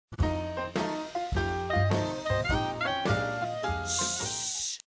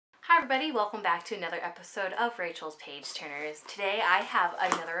everybody, welcome back to another episode of Rachel's Page Turners. Today I have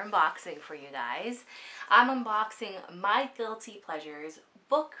another unboxing for you guys. I'm unboxing My Guilty Pleasures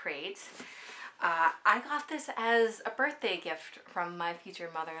book crate. I got this as a birthday gift from my future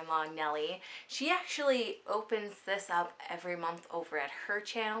mother-in-law, Nellie. She actually opens this up every month over at her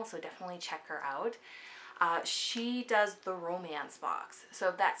channel, so definitely check her out. She does the romance box, so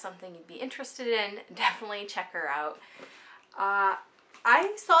if that's something you'd be interested in, definitely check her out.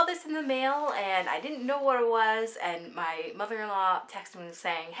 I saw this in the mail and I didn't know what it was, and my mother-in-law texted me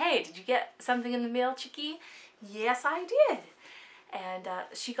saying, "Hey, did you get something in the mail, Chickie?" Yes, I did. And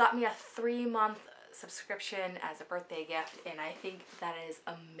she got me a 3-month subscription as a birthday gift, and I think that is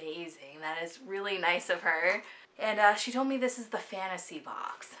amazing. That is really nice of her. And she told me this is the fantasy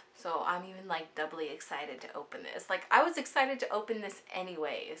box, so I'm even like doubly excited to open this. Like, I was excited to open this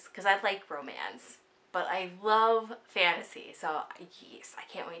anyways because I like romance, but I love fantasy, so yes, I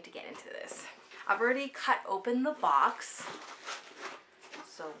can't wait to get into this. I've already cut open the box,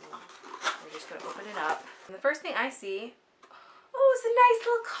 so we're just gonna open it up. And the first thing I see, oh, it's a nice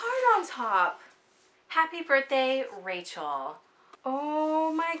little card on top. Happy birthday, Rachel.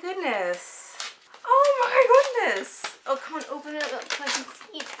 Oh my goodness. Oh my goodness. Oh, come on, open it up so I can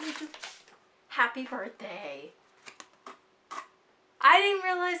see it. Happy birthday. I didn't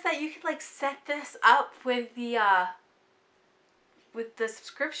realize that you could like set this up with the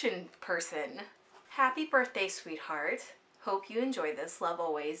subscription person. Happy birthday, sweetheart. Hope you enjoy this. Love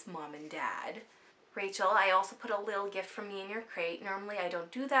always, Mom and Dad. Rachel, I also put a little gift from me in your crate. Normally I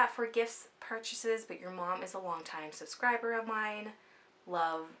don't do that for gifts purchases, but your mom is a longtime subscriber of mine.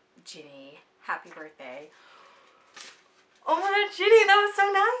 Love, Ginny. Happy birthday. Oh my god, Ginny, that was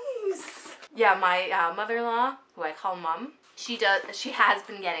so nice. Yeah, my mother-in-law, who I call Mom, she has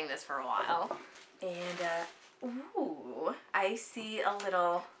been getting this for a while. And ooh, I see a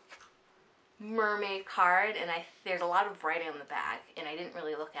little mermaid card, and there's a lot of writing on the back, and I didn't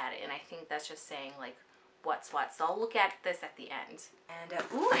really look at it, and I think that's just saying like what's what, so I'll look at this at the end. And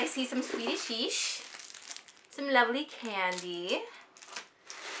ooh, I see some Swedish fish, some lovely candy,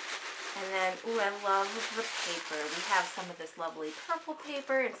 and then ooh, I love the paper. We have some of this lovely purple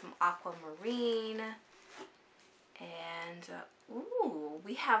paper and some aquamarine, and ooh,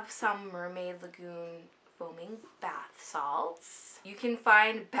 we have some Mermaid Lagoon foaming bath salts. You can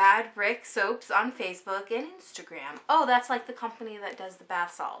find Bad Brick Soaps on Facebook and Instagram. Oh, that's like the company that does the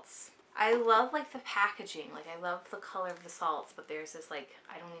bath salts. I love like the packaging. Like, I love the color of the salts, but there's this like,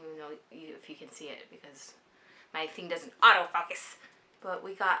 I don't even know if you can see it because my thing doesn't autofocus. But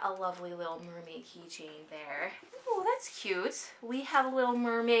we got a lovely little mermaid keychain there. Oh, that's cute. We have a little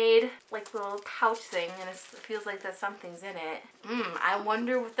mermaid, like little pouch thing, and it feels like that something's in it. I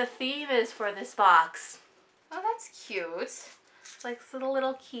wonder what the theme is for this box. Oh, that's cute. It's like a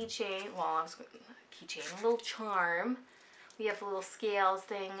little keychain. Well, keychain, a little charm. We have the little scales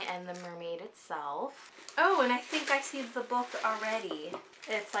thing and the mermaid itself. Oh, and I think I see the book already.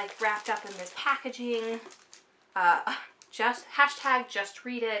 It's like wrapped up in this packaging. Just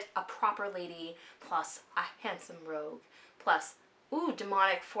read it, a proper lady, plus a handsome rogue, plus, ooh,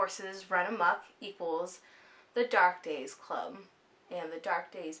 demonic forces run amok equals the Dark Days Club and the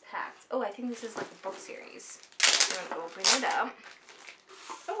Dark Days Pact. Oh, I think this is like a book series. I'm gonna open it up.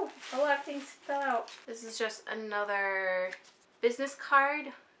 Oh, a lot of things fell out. This is just another business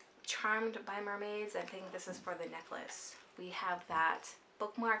card, charmed by mermaids. I think this is for the necklace. We have that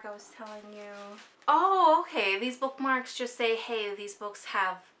bookmark I was telling you. Oh, okay. These bookmarks just say, hey, these books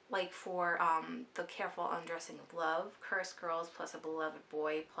have like for The Careful Undressing of Love, Cursed Girls plus a Beloved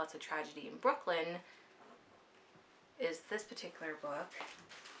Boy plus a Tragedy in Brooklyn is this particular book.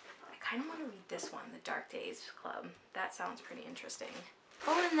 I kind of want to read this one, The Dark Days Club. That sounds pretty interesting.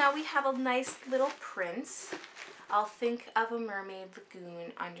 Oh, and now we have a nice little prince. I'll think of a mermaid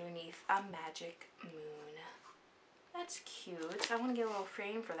lagoon underneath a magic moon. That's cute. I want to get a little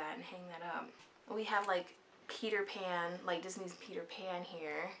frame for that and hang that up. We have like Peter Pan, like Disney's Peter Pan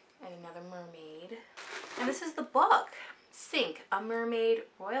here, and another mermaid. And this is the book, Sink, a Mermaid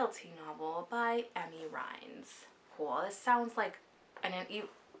Royalty Novel by Emmy Rines. Cool. This sounds like an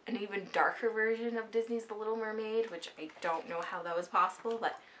even darker version of Disney's The Little Mermaid, which I don't know how that was possible,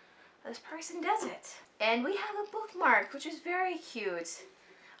 but this person does it. And we have a bookmark, which is very cute.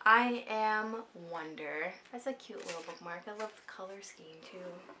 I Am Wonder. That's a cute little bookmark. I love the color scheme too.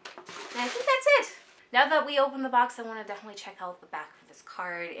 And I think that's it. Now that we open the box, I want to definitely check out the back of this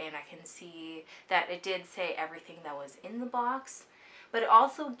card, and I can see that it did say everything that was in the box, but it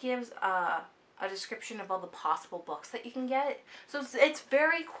also gives a description of all the possible books that you can get. So it's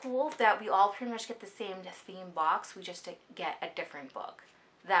very cool that we all pretty much get the same theme box. We just get a different book.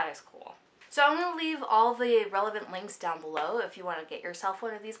 That is cool. So I'm going to leave all the relevant links down below. If you want to get yourself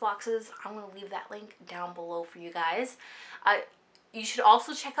one of these boxes, I'm going to leave that link down below for you guys. You should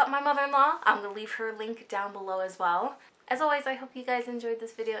also check out my mother-in-law. I'm going to leave her link down below as well. As always, I hope you guys enjoyed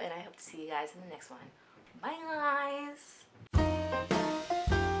this video, and I hope to see you guys in the next one. Bye, guys!